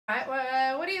Right,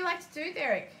 well, what do you like to do,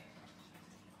 Derek?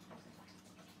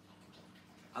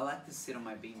 I like to sit on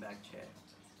my beanbag chair.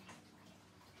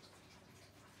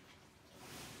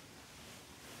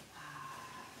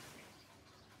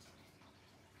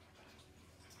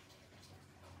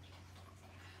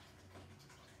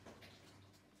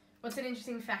 What's an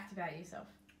interesting fact about yourself?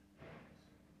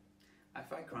 I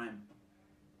fight crime.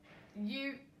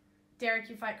 Derek,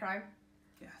 you fight crime?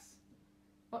 Yes.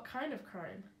 What kind of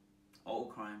crime? All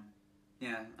crime.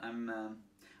 Yeah, I'm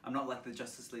not like the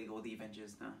Justice League or the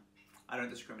Avengers, no. I don't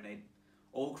discriminate.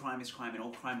 All crime is crime and all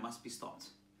crime must be stopped.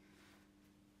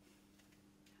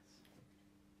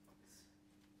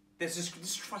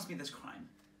 Just trust me, there's crime.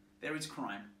 There is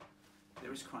crime.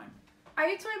 There is crime. Are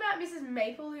you talking about Mrs.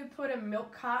 Maple who put a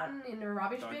milk carton in a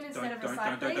rubbish bin instead of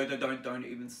recycling? Don't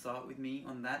even start with me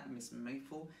on that, Miss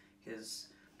Maple, because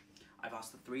I've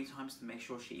asked her 3 times to make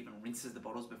sure she even rinses the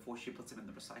bottles before she puts them in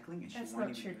the recycling, and That's she won't not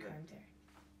even true do crime, that. Derek.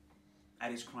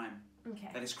 That is crime. Okay.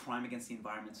 That is crime against the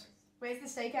environment. Where's the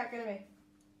stakeout going to be?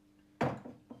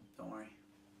 Don't worry.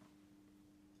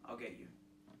 I'll get you.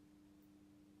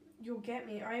 You'll get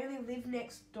me. I only live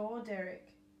next door,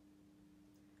 Derek.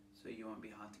 So you won't be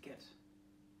hard to get.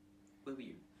 Will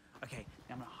you? Okay,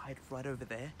 now I'm gonna hide right over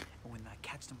there, and when I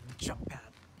catch them, I'm gonna jump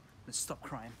out. Let's stop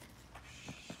crime.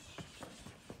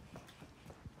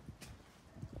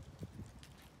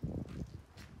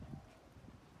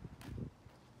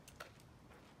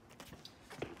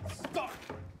 Stop!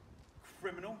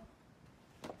 Criminal!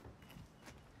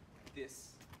 This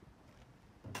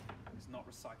is not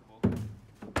recyclable.